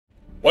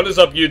What is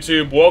up,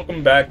 YouTube?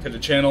 Welcome back to the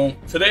channel.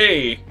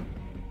 Today,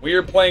 we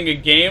are playing a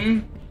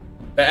game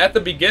that at the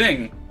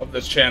beginning of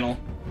this channel,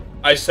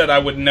 I said I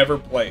would never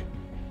play.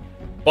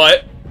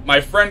 But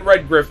my friend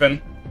Red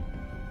Griffin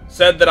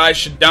said that I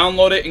should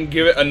download it and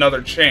give it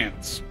another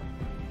chance.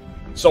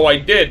 So I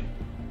did,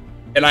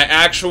 and I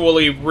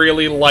actually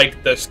really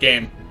like this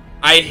game.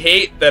 I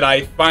hate that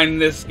I find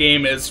this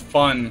game as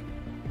fun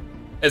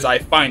as I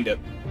find it.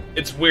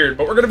 It's weird,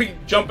 but we're going to be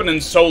jumping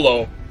in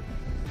solo.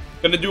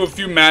 Gonna do a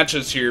few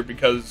matches here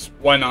because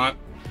why not?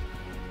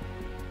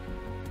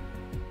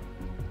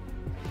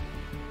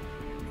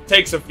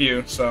 Takes a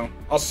few, so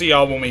I'll see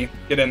y'all when we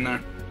get in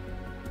there.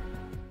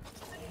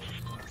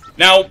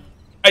 Now,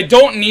 I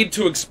don't need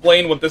to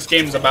explain what this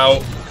game's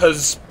about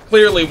because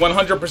clearly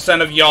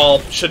 100% of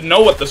y'all should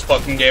know what this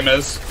fucking game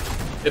is.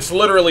 It's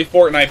literally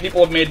Fortnite.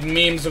 People have made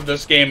memes of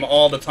this game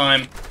all the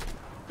time.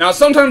 Now,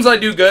 sometimes I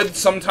do good,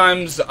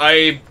 sometimes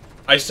I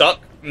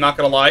suck, I'm not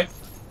gonna lie.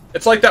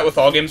 It's like that with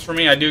all games for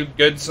me. I do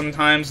good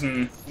sometimes,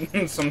 and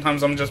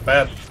sometimes I'm just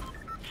bad.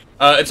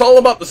 It's all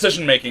about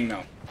decision making,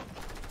 though.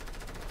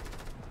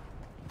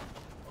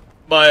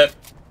 But,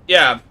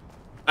 yeah.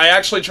 I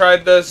actually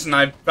tried this, and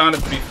I found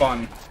it to be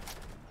fun.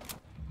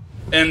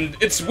 And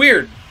it's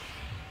weird.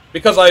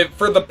 Because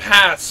for the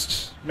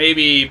past,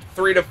 maybe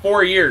 3 to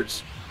 4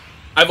 years,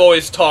 I've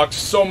always talked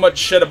so much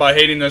shit about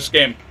hating this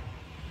game.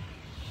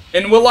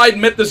 And will I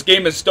admit this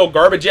game is still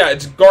garbage? Yeah,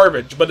 it's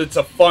garbage, but it's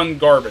a fun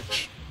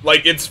garbage.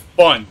 Like, it's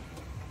fun.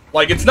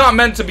 Like, it's not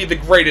meant to be the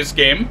greatest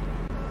game,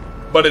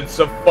 but it's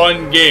a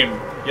fun game,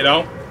 you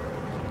know?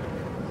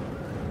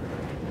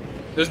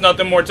 There's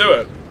nothing more to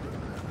it.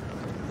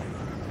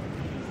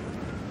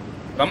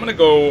 But I'm gonna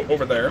go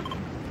over there.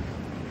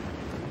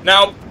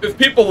 Now, if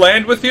people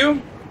land with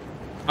you,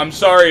 I'm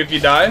sorry if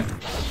you die.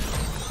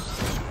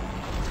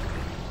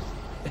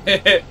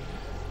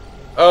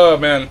 Oh,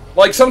 man.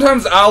 Like,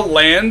 sometimes I'll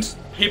land,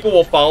 people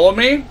will follow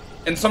me,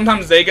 and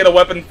sometimes they get a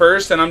weapon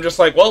first, and I'm just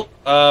like, well,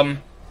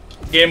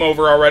 game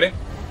over already.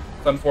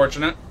 It's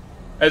unfortunate.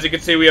 As you can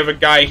see, we have a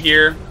guy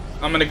here.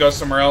 I'm gonna go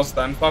somewhere else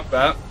then. Fuck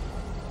that.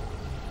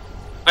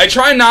 I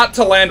try not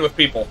to land with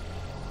people.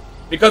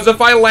 Because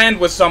if I land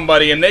with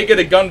somebody and they get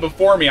a gun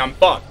before me, I'm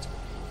fucked.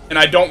 And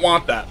I don't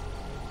want that.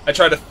 I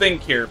try to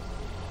think here.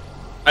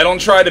 I don't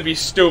try to be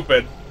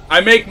stupid. I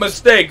make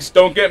mistakes,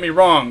 don't get me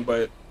wrong,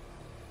 but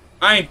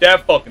I ain't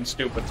that fucking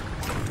stupid.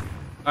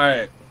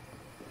 Alright.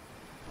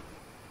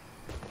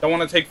 Don't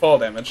want to take fall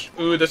damage.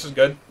 Ooh, this is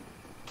good.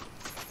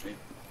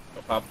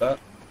 Go pop that.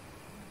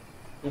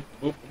 Boop,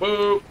 boop,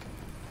 boop.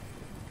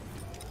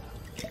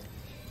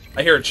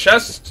 I hear a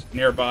chest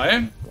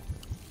nearby.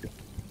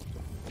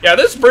 Yeah,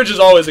 this bridge is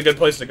always a good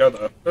place to go,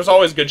 though. There's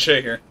always good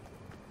shit here.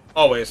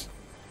 Always.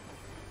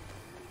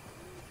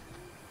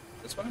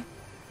 This way?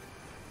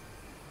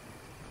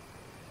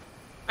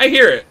 I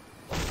hear it.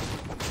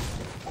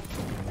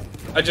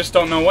 I just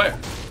don't know where.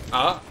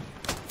 Ah.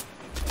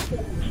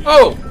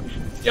 Oh!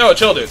 Yo,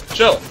 chill, dude.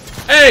 Chill.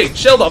 Hey,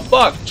 chill the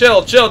fuck.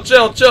 Chill, chill,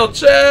 chill, chill,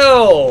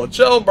 chill.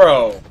 Chill,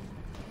 bro.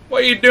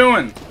 What are you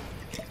doing?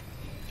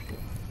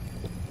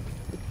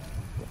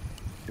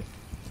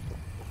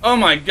 Oh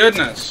my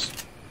goodness.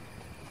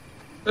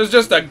 There's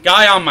just a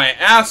guy on my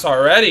ass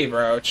already,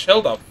 bro.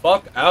 Chill the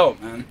fuck out,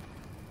 man.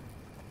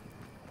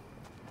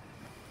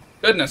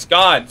 Goodness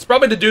God. It's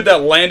probably the dude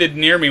that landed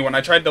near me when I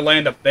tried to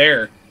land up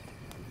there.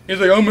 He's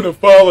like, I'm gonna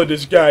follow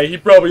this guy. He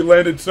probably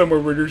landed somewhere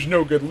where there's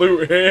no good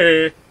loot.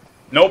 Hey.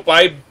 Nope,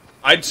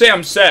 I'd say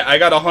I'm set. I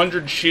got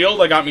 100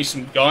 shield, I got me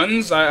some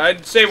guns.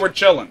 I'd say we're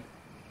chilling.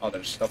 Oh,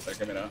 there's stuff there.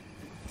 Give me that.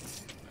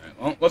 Alright,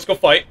 well, let's go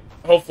fight.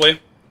 Hopefully.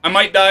 I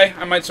might die.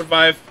 I might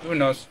survive. Who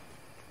knows?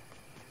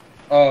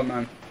 Oh,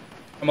 man.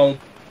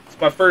 It's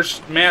my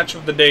first match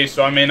of the day,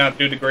 so I may not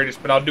do the greatest,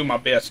 but I'll do my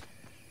best.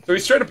 So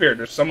he's straight up here.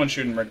 There's someone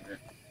shooting right up here.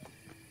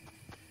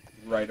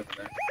 Right over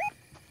there.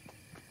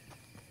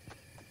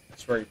 I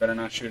swear you better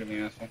not shoot at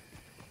me, asshole.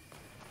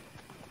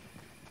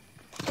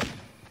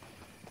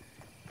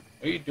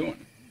 What are you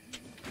doing?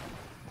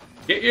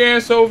 Get your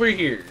ass over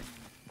here.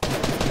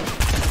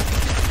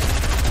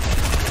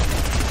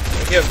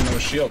 He has no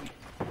shield.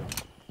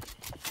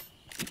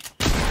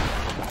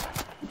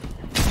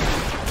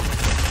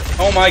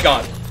 Oh my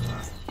god.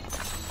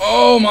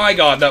 Oh my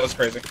god, that was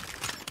crazy.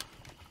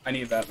 I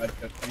need that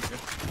medkit, thank you.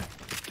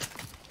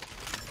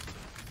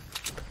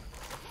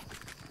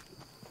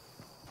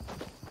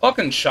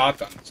 Fucking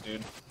shotguns,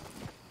 dude.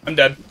 I'm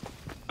dead.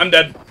 I'm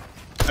dead.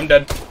 I'm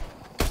dead.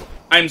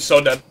 I'm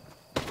so dead.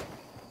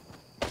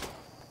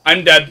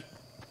 I'm dead.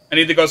 I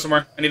need to go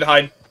somewhere. I need to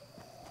hide.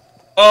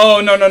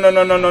 Oh, no, no, no,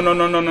 no, no, no, no,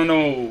 no, no, no,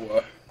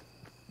 no.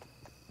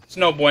 It's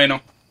no bueno.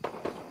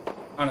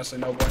 Honestly,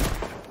 no bueno.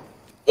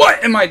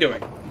 What am I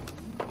doing?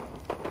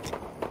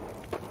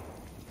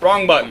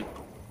 Wrong button.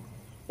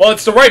 Well,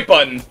 it's the right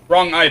button.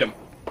 Wrong item.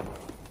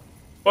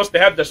 Supposed to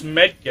have this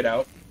med kit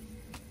out.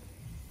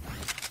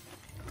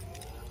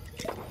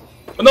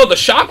 But no, the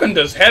shotgun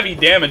does heavy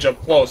damage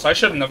up close. I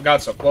shouldn't have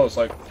got so close.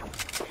 Like,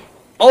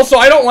 Also,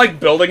 I don't like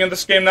building in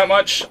this game that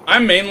much.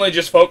 I'm mainly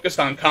just focused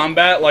on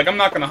combat. Like, I'm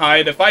not gonna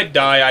hide. If I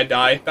die, I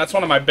die. That's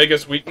one of my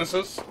biggest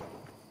weaknesses.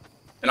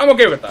 And I'm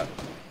okay with that.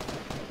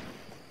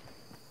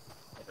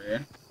 Over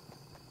here.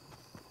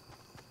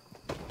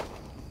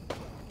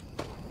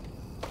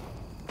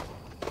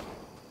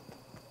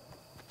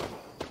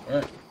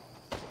 Where?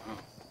 Oh.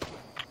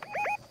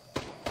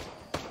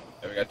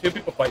 There, we got 2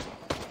 people fighting.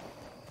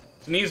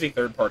 It's an easy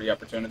third-party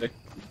opportunity.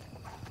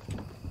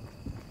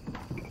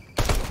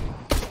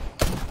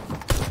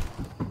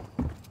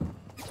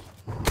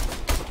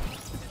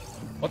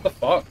 What the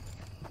fuck?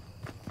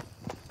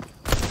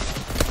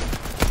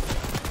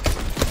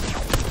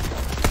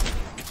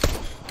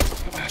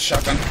 Ah,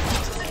 shotgun.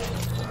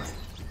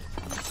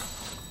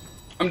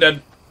 I'm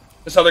dead.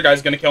 This other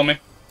guy's gonna kill me.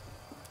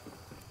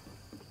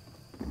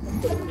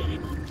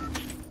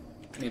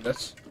 I need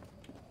this.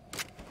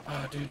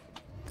 Ah, dude.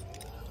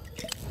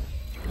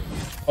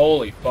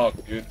 Holy fuck,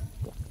 dude.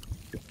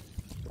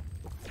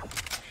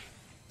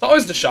 It's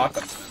always the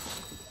shotguns, man.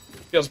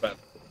 Feels bad.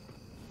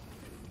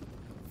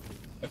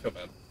 I feel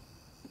bad.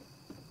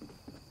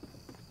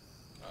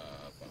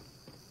 Fuck.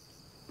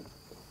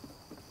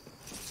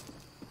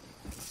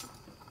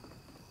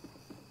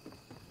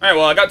 Alright,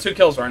 well, I got 2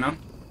 kills right now.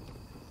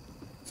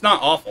 It's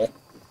not awful.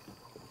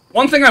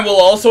 One thing I will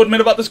also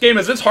admit about this game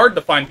is it's hard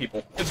to find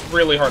people. It's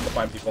really hard to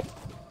find people.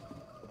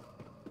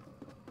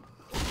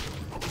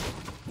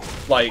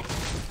 Like,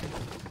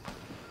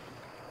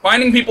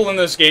 finding people in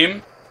this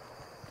game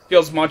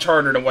feels much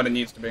harder than what it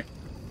needs to be.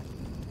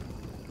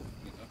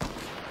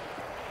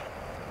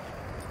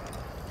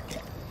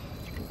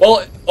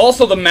 Well,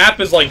 also the map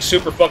is, like,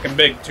 super fucking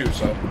big, too,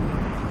 so...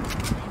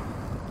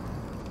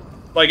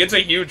 Like, it's a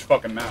huge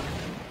fucking map.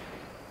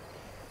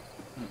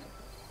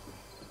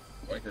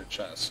 Like your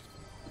chest.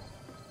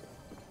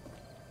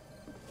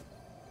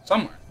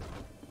 Somewhere.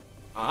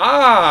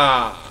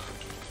 Ah!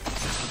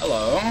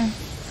 Hello.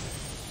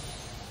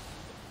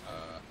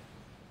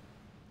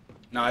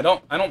 No, I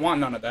don't want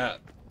none of that.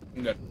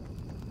 I'm good.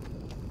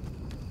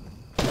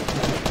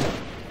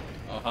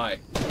 Oh, hi.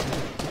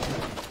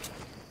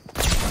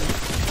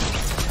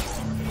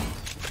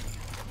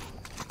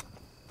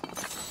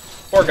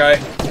 Poor guy.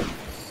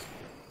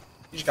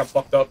 He just got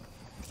fucked up.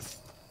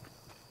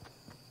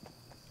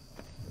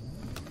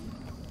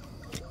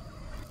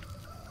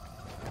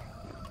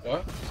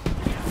 What?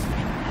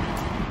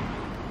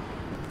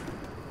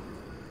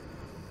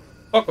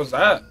 Fuck was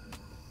that?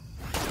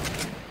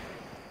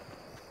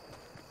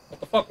 What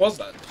the fuck was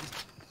that?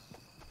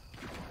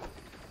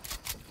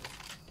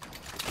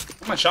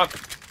 Where's my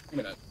shotgun? Give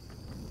me that.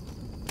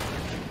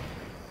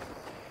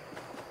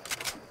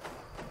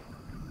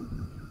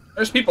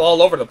 There's people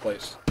all over the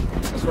place.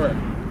 I swear.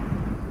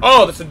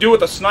 Oh, that's the dude with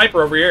the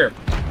sniper over here.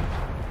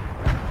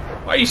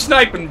 Why are you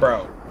sniping,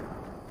 bro?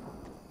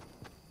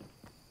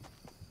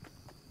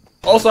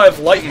 Also, I have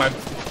light in my...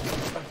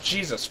 Oh,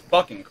 Jesus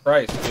fucking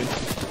Christ, dude.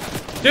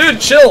 Dude,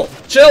 chill!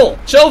 Chill!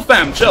 Chill,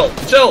 fam! Chill!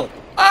 Chill!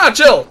 Ah,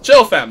 chill!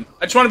 Chill, fam!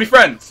 I just want to be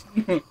friends.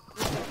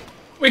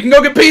 We can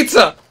go get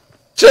pizza!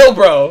 Chill,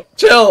 bro!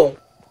 Chill!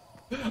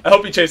 I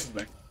hope he chases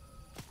me.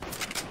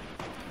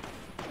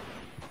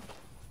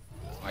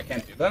 Oh, I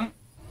can't do that?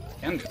 I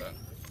can do that.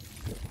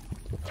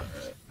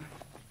 Alright.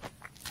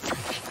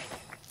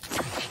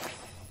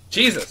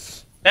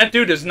 Jesus! That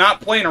dude is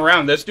not playing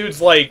around. This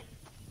dude's like...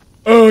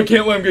 Oh, I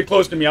can't let him get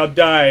close to me, I'll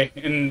die.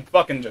 And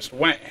fucking just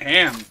went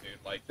ham, dude.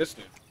 Like, this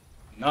dude.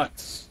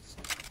 Nuts.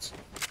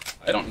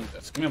 I don't need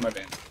this. Give me my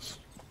bandages.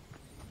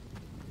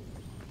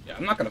 Yeah,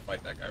 I'm not gonna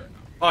fight that guy right now.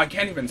 Oh, I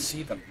can't even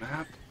see the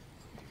map.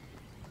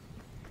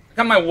 I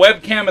got my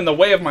webcam in the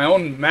way of my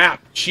own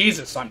map.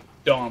 Jesus, I'm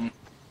dumb.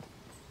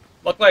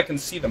 Luckily I can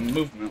see the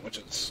movement, which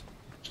is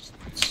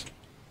nice.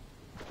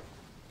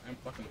 Can I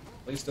fucking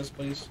place this,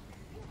 please?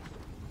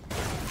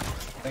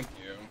 Thank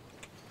you.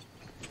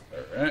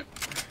 Alright.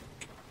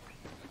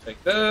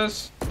 Take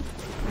this.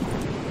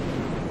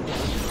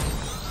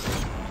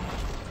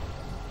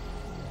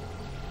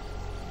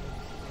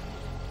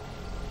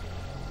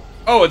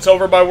 Oh, it's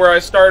over by where I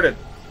started.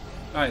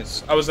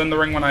 Nice. I was in the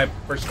ring when I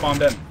first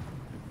spawned in.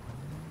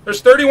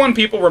 There's 31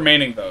 people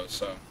remaining, though,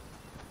 so...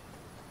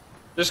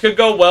 This could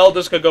go well,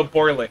 this could go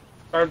poorly.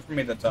 It's hard for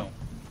me to tell.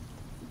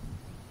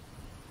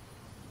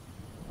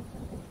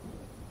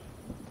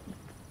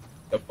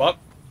 The fuck?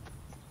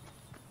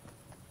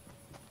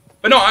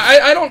 But no,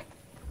 I don't...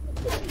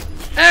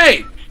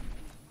 Hey!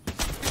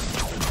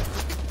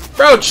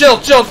 Bro, chill,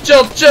 chill,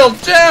 chill, chill,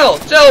 chill!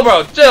 Chill,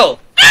 bro, chill!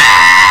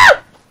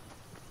 Ah!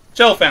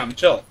 Chill, fam,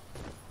 chill.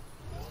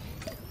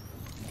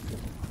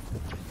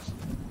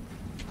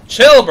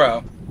 Chill,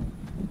 bro.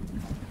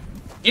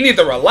 You need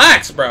to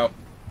relax, bro.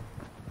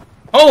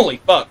 Holy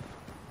fuck.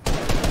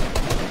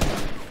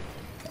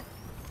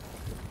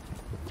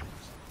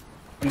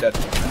 I'm dead.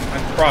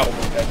 I'm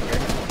probably dead here.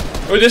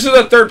 Oh, this is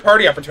a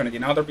third-party opportunity.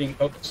 Now they're being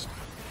focused.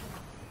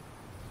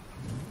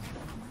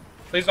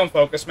 Please don't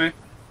focus me.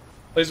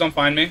 Please don't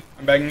find me.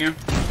 I'm begging you.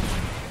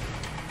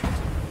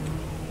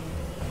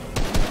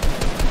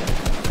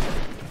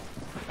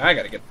 I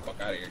gotta get the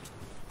fuck out of here.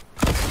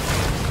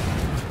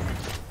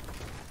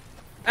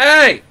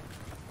 Hey!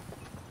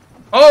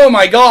 Oh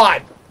my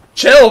god!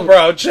 Chill,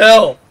 bro,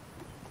 chill!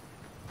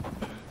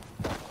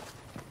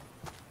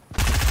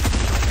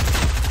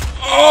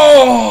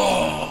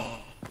 Oh!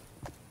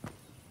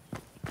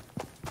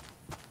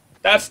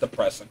 That's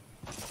depressing.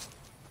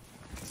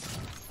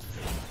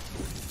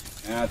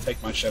 Yeah,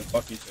 take my shit.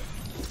 Fuck you too.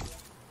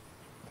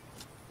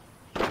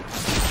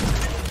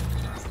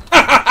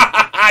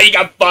 You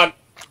got fucked.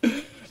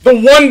 The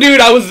one dude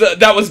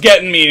that was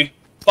getting me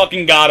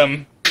fucking got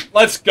him.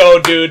 Let's go,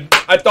 dude.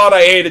 I thought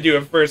I hated you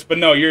at first, but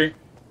no, you're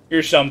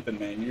something,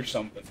 man. You're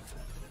something.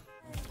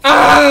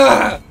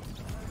 Ah!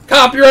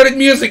 Copyrighted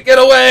music, get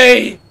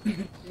away!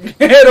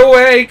 Get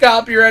away,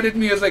 copyrighted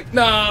music.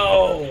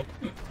 No!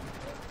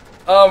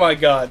 Oh my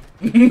god.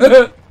 You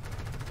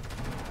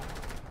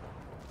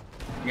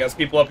guys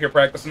people up here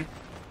practicing?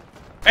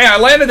 Hey, I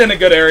landed in a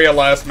good area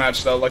last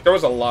match, though. Like, there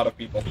was a lot of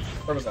people.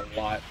 There was a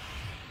lot.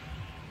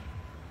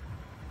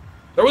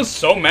 There was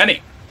so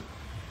many.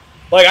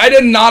 Like, I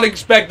did not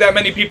expect that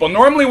many people.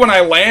 Normally, when I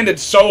land,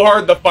 it's so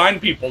hard to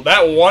find people.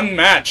 That one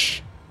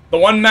match, the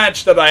one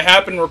match that I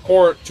happened to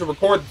record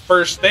the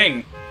first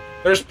thing,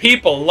 there's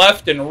people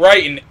left and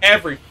right in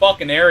every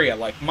fucking area.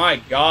 Like, my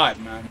god,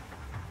 man.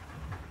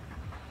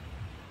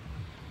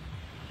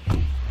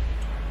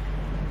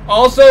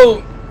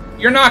 Also,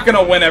 you're not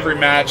gonna win every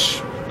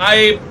match.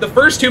 The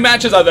first 2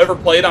 matches I've ever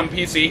played on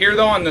PC here,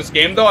 though, on this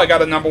game, though, I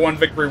got a #1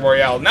 victory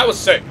royale, and that was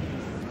sick.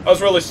 I was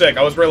really sick.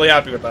 I was really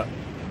happy with that.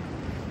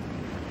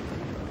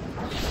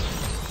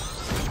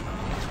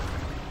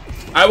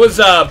 I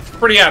was,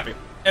 pretty happy.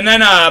 And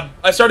then,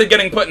 I started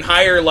getting put in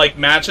higher, like,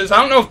 matches.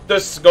 I don't know if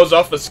this goes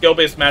off of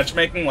skill-based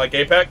matchmaking, like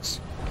Apex.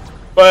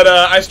 But,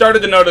 I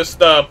started to notice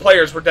the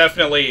players were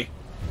definitely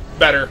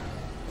better.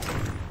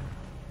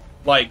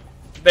 Like,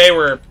 they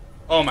were...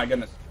 Oh, my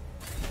goodness.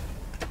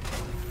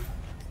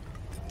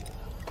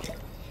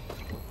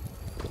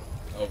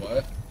 Oh,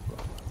 what?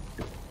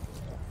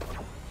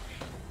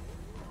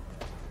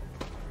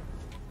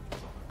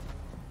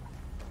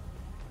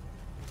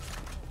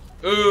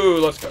 Ooh,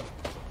 let's go.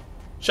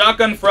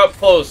 Shotgun for up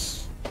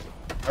close.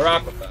 I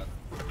rock with that.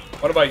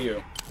 What about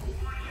you?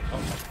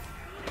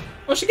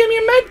 Oh, she gave me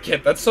a med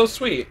kit. That's so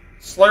sweet.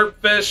 Slurp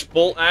fish,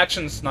 bolt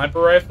action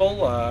sniper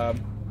rifle.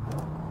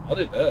 I'll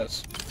do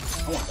this.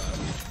 I want that.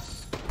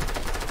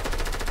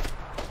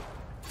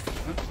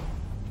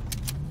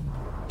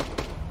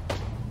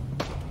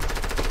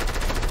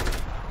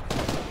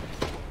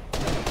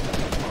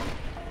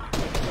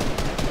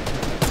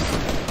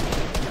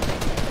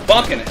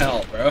 Fucking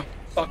hell, bro.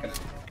 Fucking hell.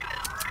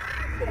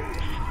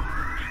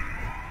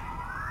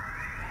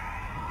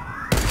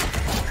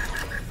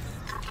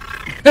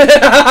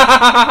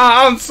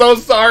 I'm so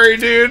sorry,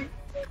 dude.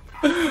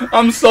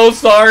 I'm so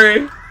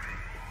sorry.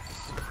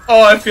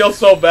 Oh, I feel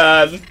so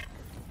bad.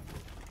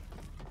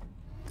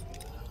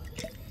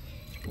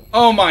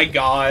 Oh my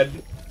god.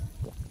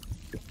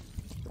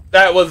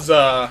 That was,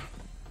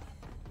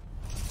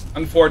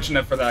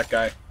 unfortunate for that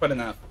guy. Put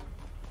an F.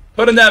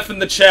 Put an F in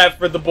the chat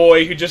for the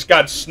boy who just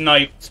got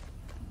sniped.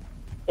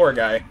 Poor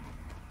guy.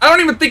 I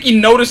don't even think he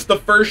noticed the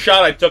first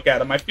shot I took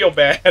at him. I feel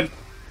bad.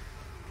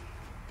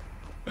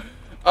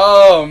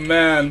 Oh,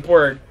 man.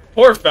 Poor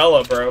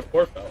fella, bro.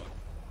 Poor fella.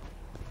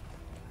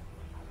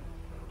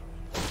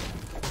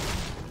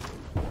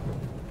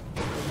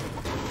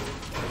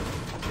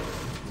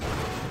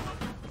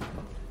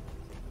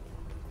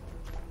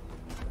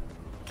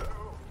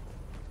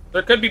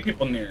 There could be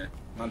people near.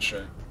 Not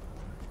sure.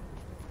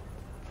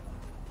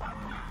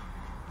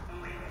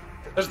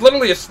 There's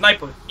literally a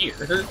sniper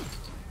here.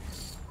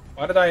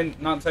 Why did I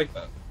not take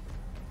that?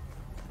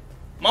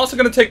 I'm also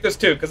gonna take this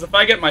too, because if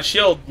I get my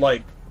shield,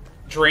 like,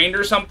 drained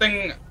or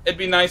something, it'd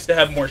be nice to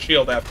have more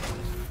shield after.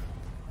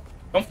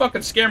 Don't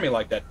fucking scare me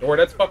like that, door.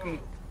 That's fucking...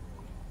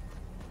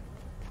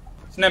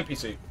 It's an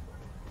NPC.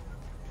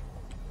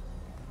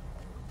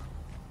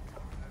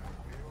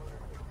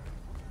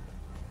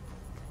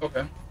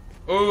 Okay.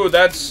 Ooh,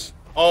 that's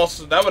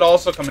also... That would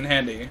also come in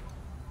handy.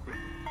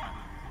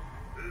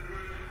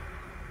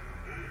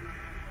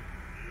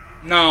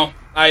 No,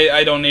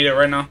 I don't need it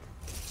right now.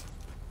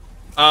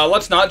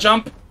 Let's not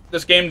jump.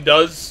 This game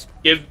does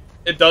give...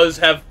 It does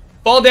have...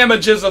 Fall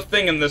damage is a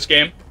thing in this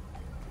game.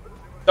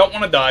 Don't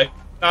want to die.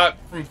 Not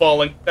from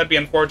falling. That'd be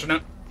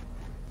unfortunate.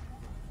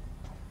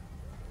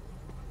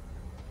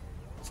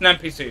 It's an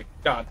NPC.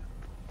 God.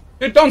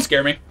 Dude, don't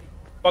scare me.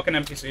 Fucking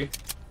NPC.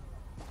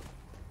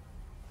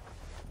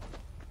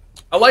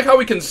 I like how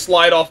we can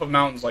slide off of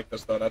mountains like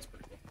this, though. That's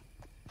pretty cool.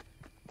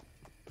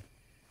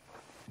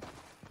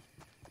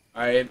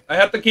 Alright, I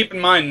have to keep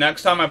in mind,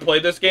 next time I play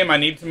this game, I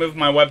need to move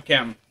my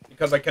webcam,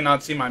 because I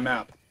cannot see my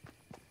map.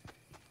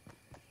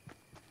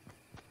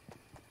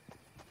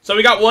 So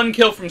we got 1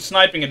 kill from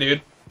sniping a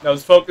dude that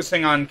was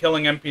focusing on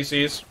killing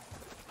NPCs.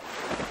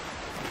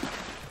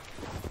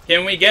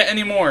 Can we get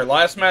any more?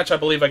 Last match, I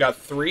believe I got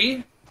 3?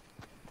 I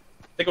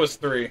think it was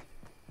 3.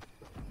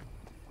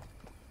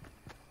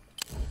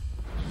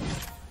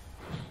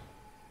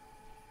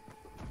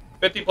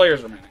 $50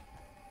 players remaining.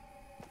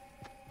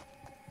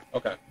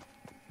 Okay.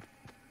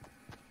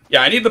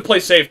 Yeah, I need to play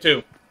safe,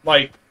 too.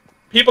 Like,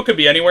 people could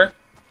be anywhere.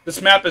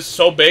 This map is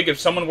so big, if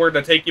someone were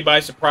to take you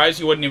by surprise,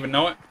 you wouldn't even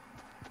know it.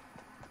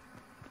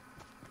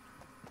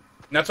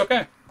 And that's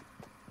okay.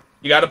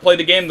 You gotta play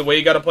the game the way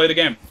you gotta play the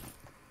game.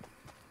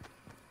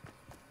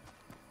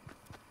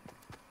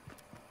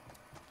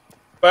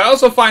 But I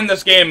also find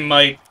this game,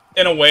 like,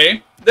 in a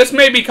way, this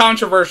may be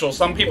controversial.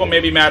 Some people may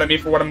be mad at me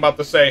for what I'm about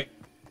to say.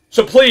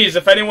 So please,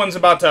 if anyone's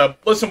about to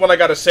listen to what I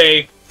gotta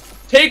say,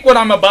 take what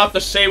I'm about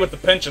to say with a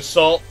pinch of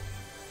salt.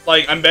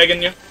 Like, I'm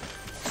begging you.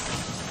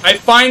 I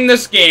find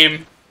this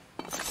game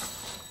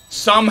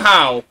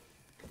somehow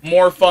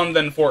more fun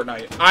than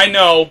Fortnite. I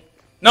know.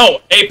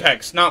 No,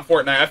 Apex, not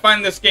Fortnite. I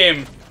find this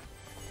game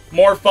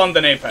more fun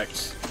than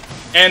Apex.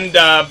 And,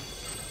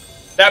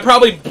 that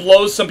probably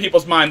blows some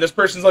people's mind. This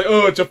person's like,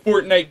 oh, it's a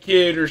Fortnite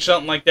kid or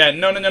something like that.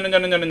 No, no, no, no, no,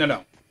 no, no, no,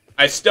 no.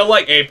 I still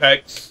like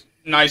Apex,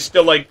 and I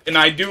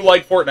do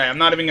like Fortnite. I'm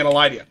not even gonna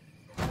lie to you.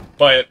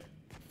 But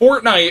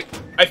Fortnite,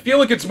 I feel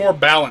like it's more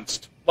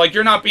balanced. Like,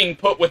 you're not being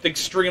put with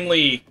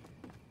extremely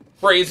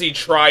crazy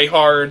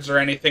tryhards or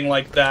anything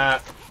like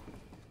that.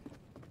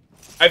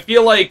 I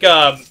feel like,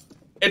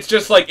 it's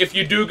just like, if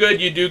you do good,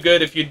 you do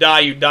good. If you die,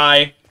 you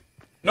die.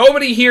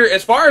 Nobody here,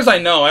 as far as I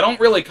know, I don't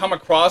really come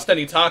across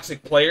any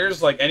toxic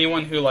players, like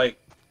anyone who, like,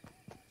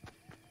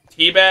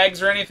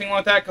 teabags or anything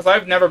like that, because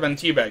I've never been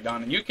teabagged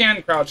on, and you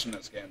can crouch in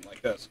this game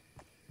like this.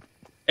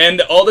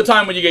 And all the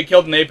time when you get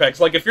killed in Apex,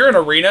 like, if you're in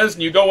arenas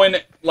and you go in,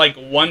 like,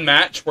 one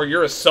match where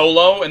you're a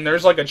solo and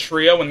there's, like, a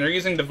trio and they're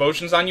using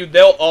devotions on you,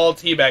 they'll all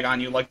teabag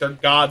on you like they're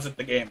gods at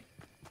the game.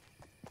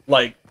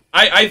 Like,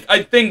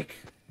 I think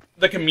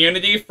the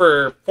community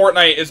for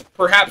Fortnite is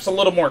perhaps a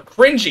little more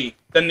cringy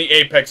than the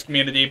Apex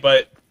community,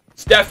 but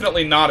it's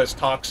definitely not as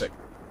toxic.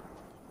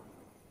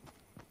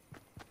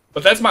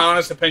 But that's my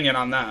honest opinion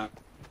on that.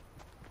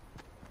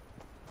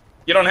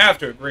 You don't have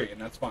to agree,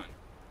 and that's fine.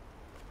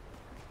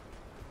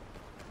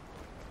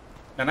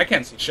 Man, I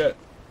can't see shit.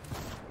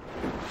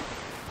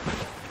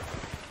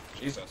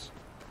 Jesus.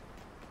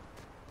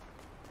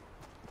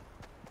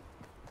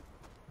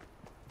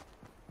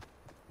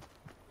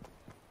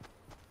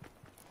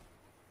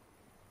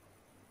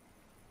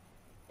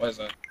 What is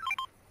that?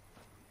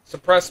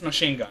 Suppressed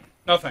machine gun.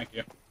 No, thank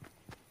you.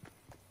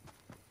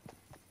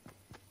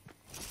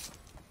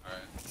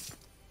 Alright.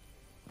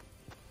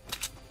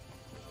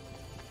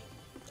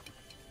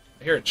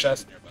 I hear a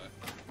chest nearby.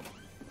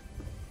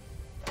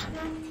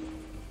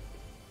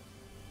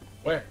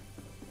 Where?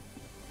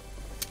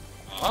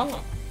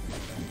 Ah.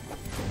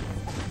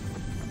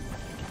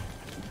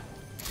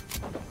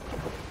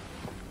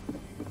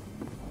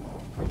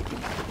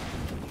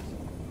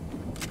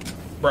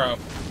 Bro.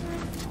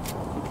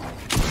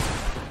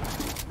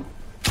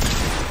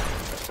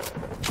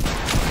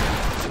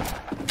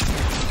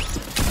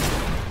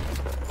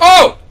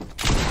 Oh!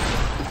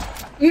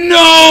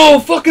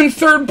 No! Fucking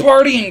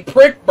third-partying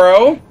prick,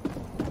 bro.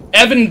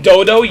 Evan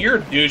Dodo, you're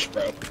a douche,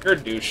 bro. You're a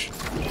douche.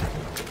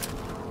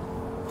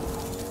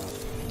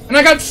 And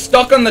I got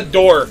stuck on the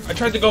door. I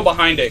tried to go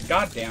behind it.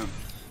 God damn.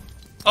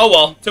 Oh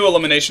well, 2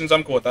 eliminations.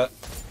 I'm cool with that.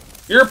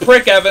 You're a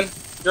prick, Evan.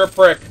 You're a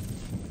prick.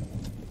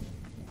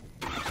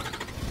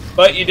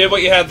 But you did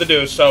what you had to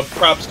do, so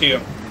props to you.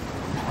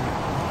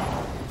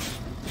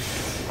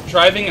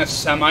 Driving a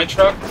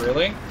semi-truck?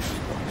 Really?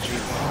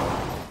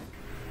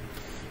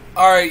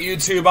 Alright,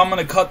 YouTube, I'm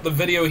gonna cut the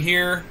video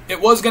here. It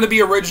was gonna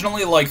be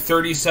originally like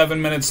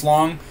 37 minutes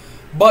long,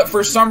 but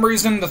for some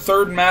reason the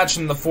 3rd match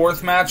and the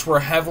 4th match were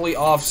heavily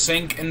off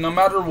sync, and no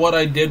matter what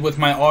I did with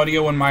my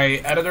audio and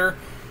my editor,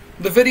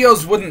 the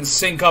videos wouldn't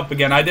sync up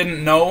again. I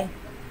didn't know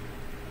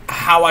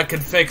how I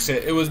could fix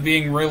it. It was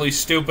being really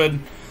stupid.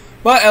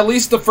 But at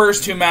least the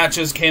first 2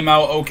 matches came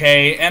out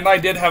okay, and I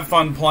did have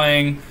fun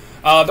playing.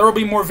 There will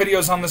be more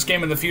videos on this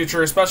game in the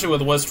future, especially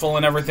with Wistful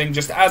and everything.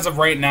 Just as of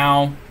right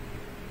now,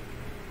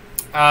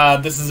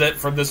 this is it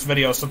for this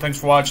video. So thanks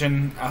for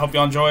watching. I hope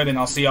y'all enjoyed, and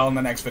I'll see y'all in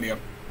the next video.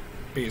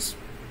 Peace.